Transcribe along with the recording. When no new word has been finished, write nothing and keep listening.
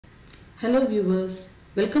Hello viewers,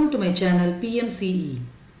 welcome to my channel PMCE.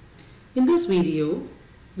 In this video,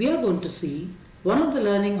 we are going to see one of the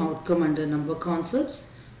learning outcome under number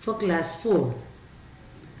concepts for class 4.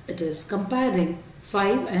 It is comparing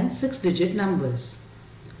 5 and 6 digit numbers.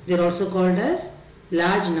 They are also called as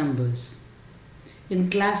large numbers.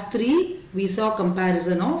 In class 3, we saw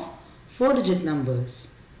comparison of 4 digit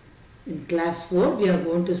numbers. In class 4, we are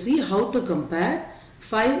going to see how to compare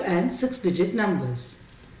 5 and 6 digit numbers.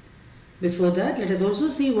 Before that, let us also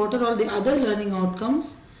see what are all the other learning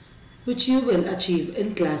outcomes which you will achieve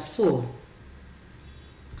in class 4.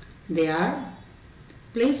 They are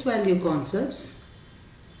place value concepts.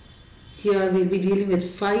 Here we will be dealing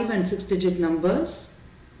with 5 and 6 digit numbers.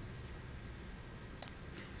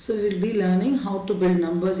 So we will be learning how to build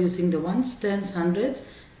numbers using the ones, tens, hundreds,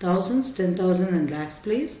 thousands, 10,000 and lakhs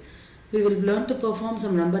place. We will learn to perform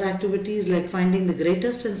some number activities like finding the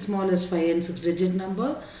greatest and smallest 5 and 6 digit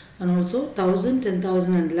number, and also 1000,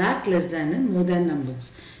 10,000 and lakh less than and more than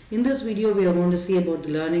numbers. In this video we are going to see about the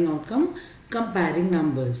learning outcome comparing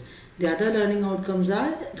numbers. The other learning outcomes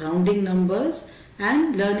are rounding numbers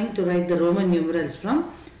and learning to write the Roman numerals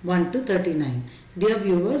from 1 to 39. Dear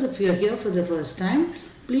viewers, if you are here for the first time,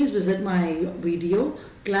 please visit my video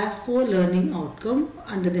class 4 learning outcome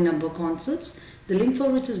under the number concepts, the link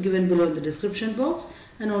for which is given below in the description box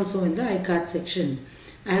and also in the iCard section.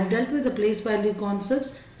 I have dealt with the place value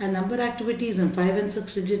concepts and number activities on 5 and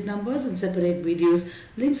 6 digit numbers in separate videos.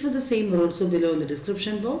 Links for the same are also below in the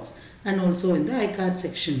description box and also in the iCard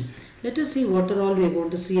section. Let us see what are all we are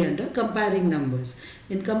going to see under comparing numbers.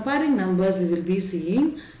 In comparing numbers, we will be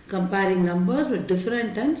seeing comparing numbers with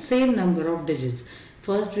different and same number of digits.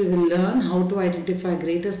 First, we will learn how to identify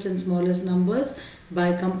greatest and smallest numbers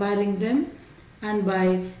by comparing them and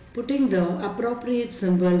by putting the appropriate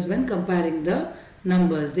symbols when comparing the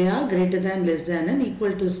numbers. They are greater than, less than and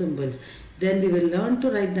equal to symbols. Then we will learn to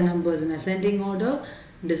write the numbers in ascending order,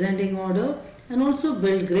 descending order, and also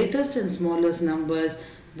build greatest and smallest numbers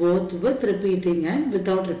both with repeating and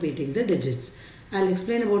without repeating the digits. I'll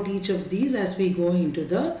explain about each of these as we go into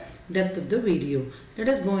the depth of the video. Let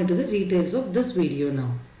us go into the details of this video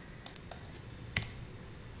now.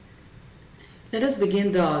 Let us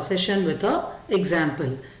begin the session with an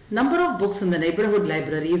example. Number of books in the neighborhood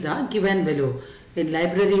libraries are given below. In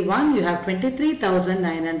library 1, you have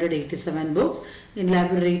 23,987 books. In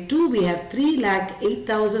library 2, we have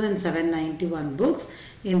 3,08,791 books.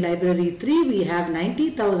 In library 3, we have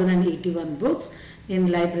 90,081 books.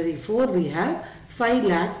 In library 4, we have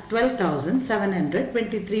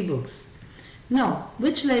 5,12,723 books. Now,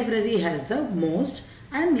 which library has the most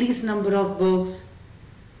and least number of books?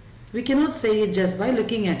 We cannot say it just by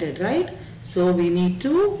looking at it, right? So, we need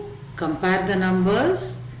to compare the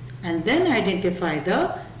numbers and then identify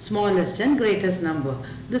the smallest and greatest number.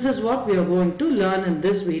 This is what we are going to learn in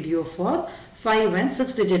this video for 5 and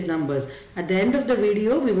 6 digit numbers. At the end of the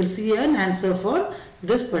video, we will see an answer for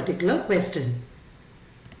this particular question.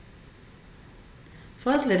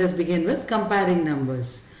 First, let us begin with comparing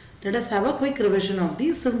numbers. Let us have a quick revision of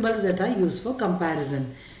these symbols that are used for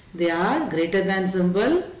comparison. They are greater than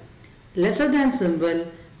symbol, lesser than symbol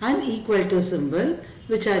and equal to symbol,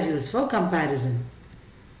 which are used for comparison.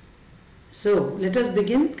 So, let us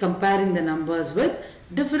begin comparing the numbers with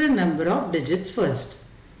different number of digits first.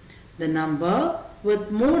 The number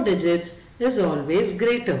with more digits is always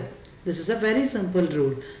greater. This is a very simple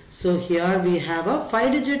rule. So, here we have a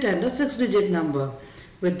 5 digit and a 6 digit number.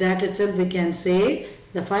 With that itself we can say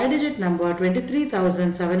the 5 digit number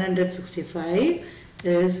 23,765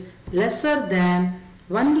 is lesser than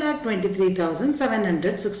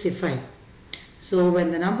 1,23,765. So,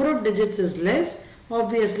 when the number of digits is less,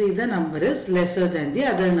 obviously the number is lesser than the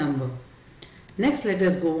other number. Next, let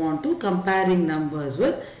us go on to comparing numbers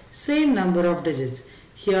with same number of digits.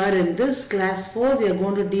 Here in this class 4, we are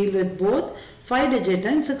going to deal with both 5 digit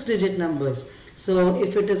and 6 digit numbers. So,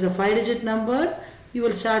 if it is a 5 digit number, you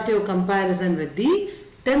will start your comparison with the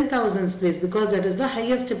 10,000s place because that is the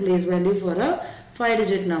highest place value for a 5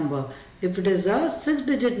 digit number. If it is a 6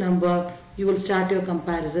 digit number, you will start your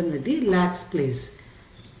comparison with the lakhs place.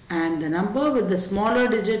 And the number with the smaller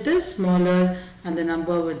digit is smaller and the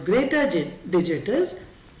number with greater digit is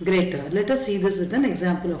greater. Let us see this with an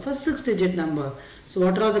example of a 6 digit number. So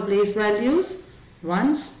what are the place values?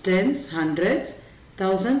 Ones, tens, hundreds,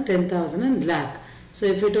 1,000, 10,000 and lakh. So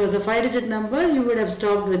if it was a 5 digit number, you would have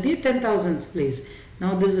stopped with the 10,000s place.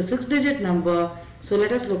 Now this is a 6 digit number. So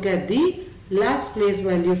let us look at the lakhs place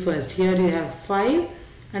value first. Here you have 5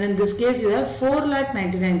 and in this case you have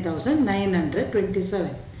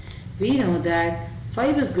 4,99,927. We know that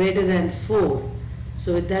 5 is greater than 4.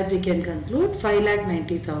 So with that we can conclude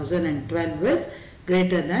 5,90,012 is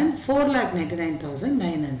greater than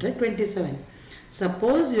 4,99,927.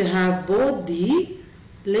 Suppose you have both the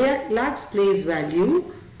lakhs place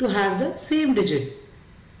value to have the same digit.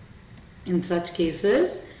 In such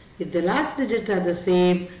cases, if the lakhs digit are the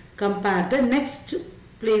same, compare the next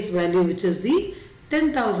place value, which is the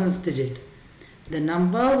 10,000s digit. The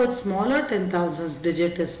number with smaller 10,000s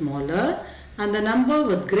digit is smaller and the number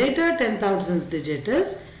with greater 10,000s digit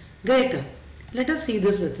is greater. Let us see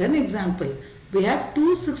this with an example. We have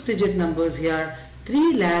two 6-digit numbers here,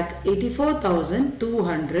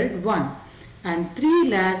 3,84,201 and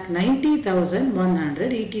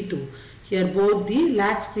 3,90,182. Here both the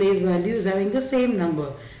lakhs place value is having the same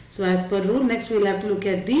number. So as per rule, next we will have to look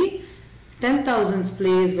at the 10,000s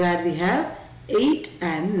place where we have 8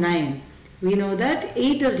 and 9. We know that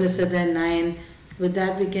 8 is lesser than 9. With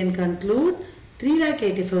that we can conclude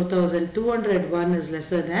 3,84,201 is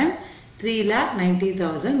lesser than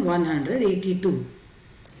 3,90,182.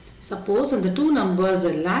 Suppose in the two numbers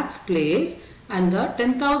the lakhs place and the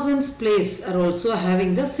 10,000s place are also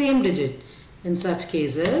having the same digit. In such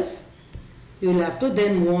cases, you will have to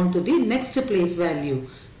then move on to the next place value.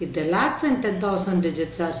 If the lakhs and 10,000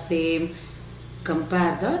 digits are same,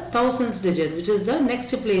 compare the thousands digit, which is the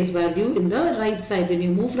next place value in the right side. When you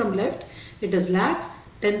move from left, it is lakhs,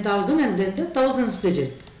 10,000 and then the thousands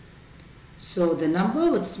digit. So the number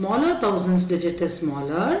with smaller thousands digit is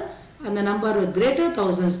smaller and the number with greater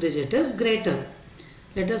thousands digit is greater.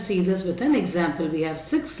 Let us see this with an example. We have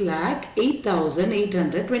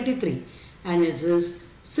 6,08,823 and it is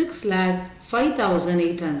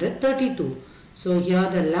 6,05,832. So here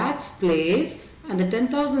the lakhs place and the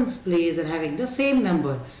 10,000s place are having the same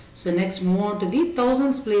number. So next move on to the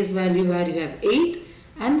thousands place value where you have 8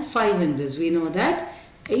 and 5 in this. We know that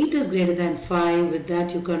 8 is greater than 5. With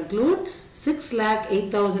that you conclude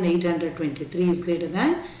 6,08,823 is greater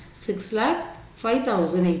than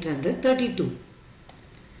 6,05,832.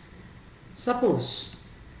 Suppose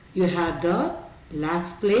you have the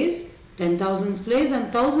lakhs place, 10,000s place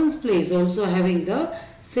and thousands place also having the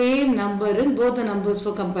same number in both the numbers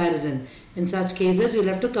for comparison. In such cases, you will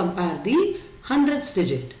have to compare the hundreds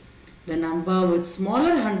digit. The number with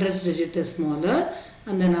smaller hundreds digit is smaller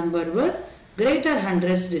and the number with greater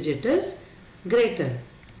hundreds digit is greater.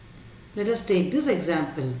 Let us take this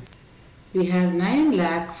example. We have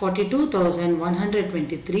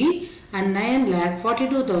 9,42,123 and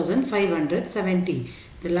 9,42,570.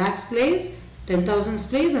 The lakhs place, 10,000s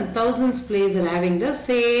place and thousands place are having the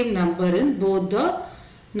same number in both the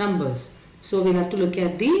numbers. So we'll have to look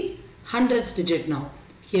at the hundreds digit now.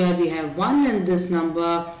 Here we have 1 in this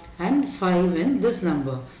number and 5 in this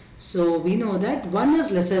number. So we know that 1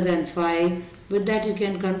 is lesser than 5. With that you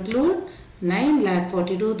can conclude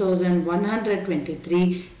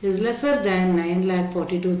 9,42,123 is lesser than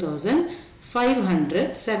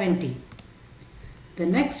 9,42,570. The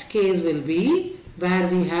next case will be where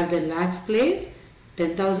we have the lakhs place,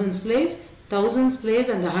 10,000s place, thousands place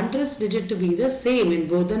and the hundreds digit to be the same in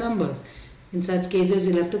both the numbers. In such cases,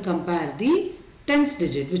 you will have to compare the tens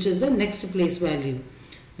digit, which is the next place value.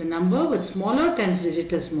 The number with smaller tens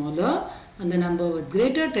digit is smaller and the number with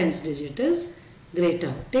greater tens digit is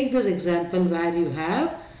greater. Take this example where you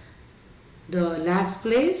have the lakhs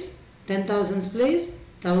place, 10,000s place,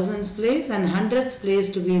 thousands place and hundreds place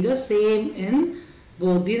to be the same in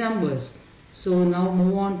both the numbers. So now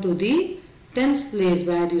move on to the tens place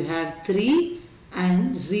where you have 3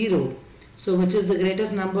 and 0. So which is the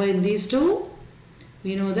greatest number in these two?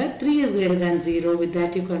 We know that 3 is greater than 0. With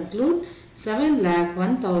that you conclude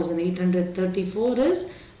 7,01,834 is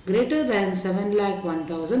greater than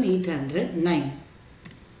 7,01,809.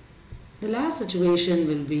 The last situation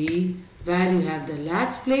will be where you have the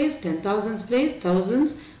lakhs place, 10,000s place,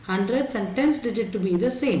 thousands, hundreds and tens digit to be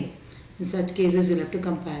the same. In such cases you will have to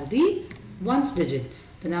compare the ones digit.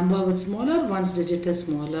 The number with smaller ones digit is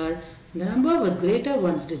smaller. The number with greater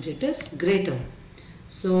ones digit is greater.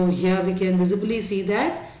 So here we can visibly see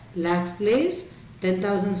that lakhs place,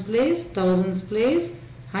 10,000s place, thousands place,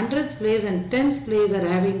 hundreds place and tens place are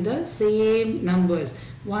having the same numbers.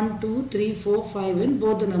 1, 2, 3, 4, 5 in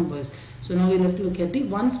both the numbers. So now we will have to look at the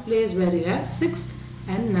ones place where you have 6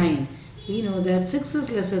 and 9. We know that 6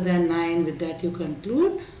 is lesser than 9. With that you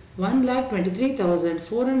conclude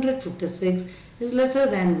 1,23,456 is lesser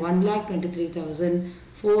than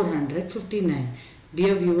 1,23,459.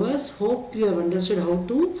 Dear viewers, hope you have understood how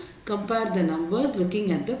to compare the numbers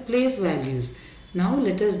looking at the place values. Now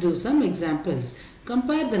let us do some examples.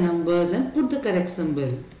 Compare the numbers and put the correct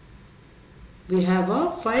symbol. We have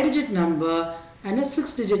a 5-digit number and a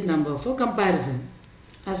 6-digit number for comparison.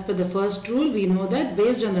 As per the first rule, we know that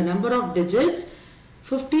based on the number of digits,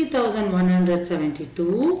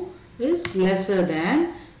 50,172 is lesser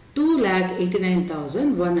than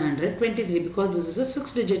 2,89,123 because this is a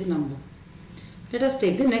 6-digit number. Let us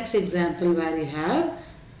take the next example where you have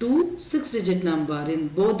two 6-digit number. In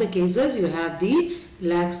both the cases, you have the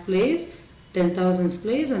lakhs place, 10,000s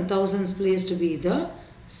place and thousands place to be the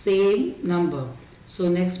same number. So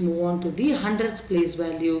next move on to the hundreds place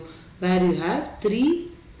value where you have 3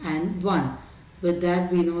 and 1. With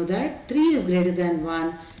that we know that 3 is greater than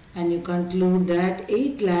 1 and you conclude that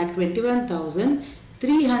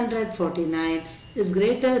 8,21,349 is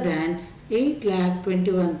greater than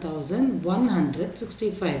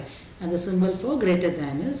 8,21,165 and the symbol for greater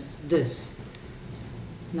than is this.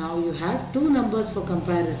 Now you have two numbers for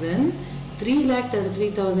comparison,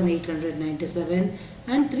 3,33,897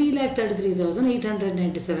 and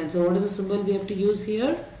 3,33,897. So what is the symbol we have to use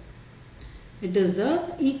here? It is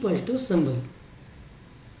the equal to symbol.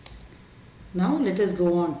 Now let us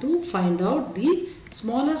go on to find out the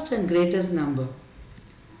smallest and greatest number.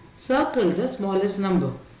 Circle the smallest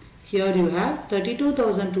number. Here you have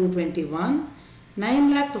 32,221,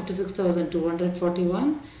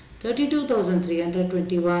 9,56,241,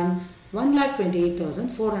 32,321,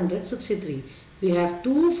 1,28,463. We have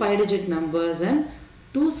two 5-digit numbers and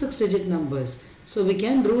two 6-digit numbers. So we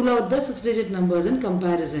can rule out the 6-digit numbers in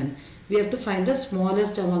comparison. We have to find the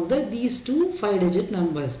smallest among these two 5-digit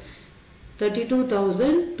numbers.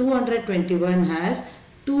 32,221 has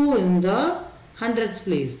 2 in the hundreds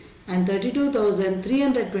place and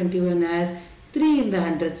 32,321 has 3 in the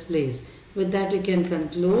hundreds place. With that you can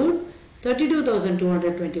conclude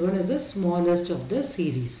 32,221 is the smallest of the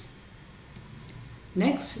series.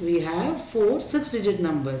 Next we have four 6-digit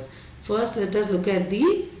numbers. First let us look at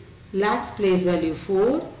the lakhs place value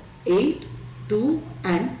 4, 8, 2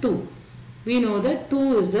 and 2. We know that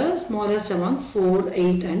 2 is the smallest among 4,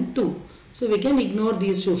 8 and 2. So we can ignore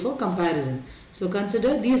these two for comparison. So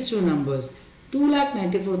consider these two numbers,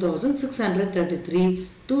 2,94,633,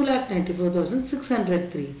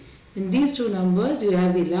 2,94,603. In these two numbers you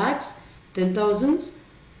have the lakhs, 10,000s,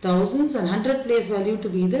 thousands and 100 place value to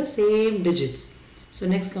be the same digits. So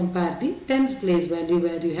next compare the tens place value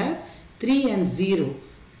where you have 3 and 0.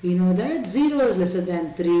 We know that 0 is lesser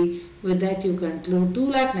than 3. With that you conclude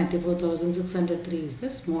 2,94,603 is the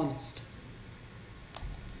smallest.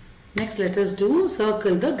 Next let us do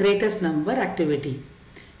circle the greatest number activity.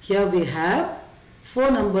 Here we have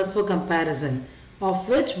 4 numbers for comparison, of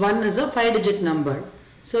which one is a 5-digit number.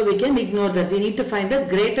 So we can ignore that. We need to find the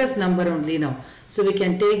greatest number only now. So we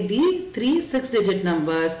can take the 3 6-digit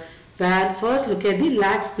numbers where first look at the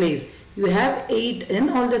lakhs place. You have 8 in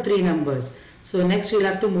all the 3 numbers. So next you will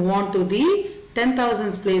have to move on to the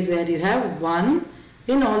 10,000s place where you have 1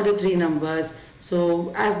 in all the 3 numbers.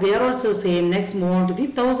 So as they are also same, next move on to the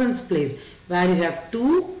thousands place where you have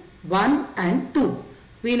 2, 1 and 2.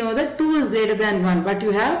 We know that 2 is greater than 1 but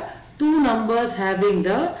you have 2 numbers having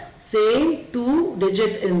the same 2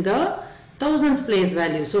 digit in the thousands place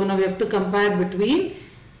value. So now we have to compare between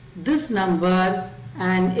this number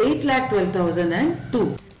and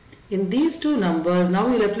 8,12,002. In these two numbers, now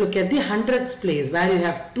you will have to look at the hundreds place where you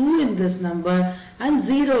have 2 in this number and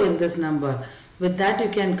 0 in this number. With that you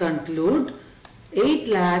can conclude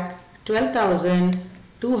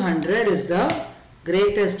 8,12,200 is the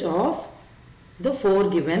greatest of the 4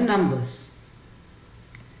 given numbers.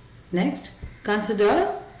 Next,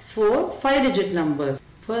 consider 4 5-digit numbers.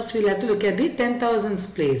 First we will have to look at the 10,000s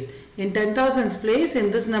place. In 10,000s place,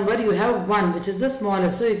 in this number you have 1 which is the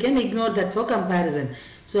smallest. So you can ignore that for comparison.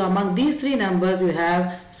 So among these 3 numbers you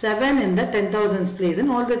have 7 in the 10,000s place in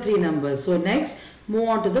all the 3 numbers. So next move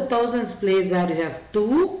on to the thousands place where you have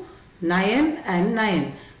 2, 9 and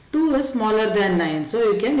 9. 2 is smaller than 9.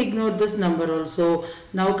 So you can ignore this number also.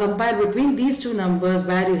 Now compare between these two numbers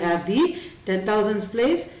where you have the 10,000s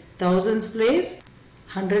place, thousands place,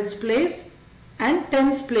 hundreds place and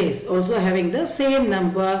tens place also having the same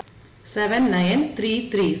number 7, 9, 3,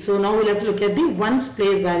 3. So now we'll have to look at the ones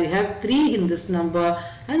place where you have 3 in this number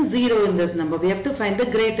and 0 in this number. We have to find the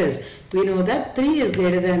greatest. We know that 3 is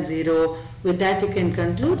greater than 0. With that you can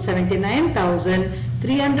conclude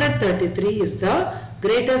 79,333 is the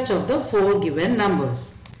greatest of the 4 given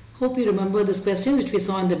numbers. Hope you remember this question which we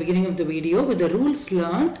saw in the beginning of the video. With the rules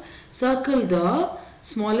learnt, circle the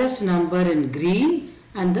smallest number in green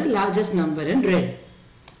and the largest number in red.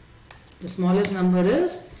 The smallest number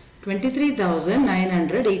is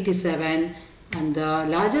 23,987 and the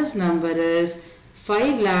largest number is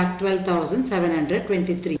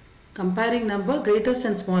 5,12,723. Comparing number, greatest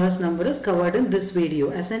and smallest number is covered in this video.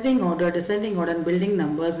 Ascending order, descending order and building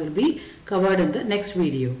numbers will be covered in the next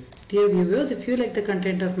video. Dear viewers, if you like the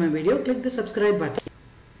content of my video, click the subscribe button.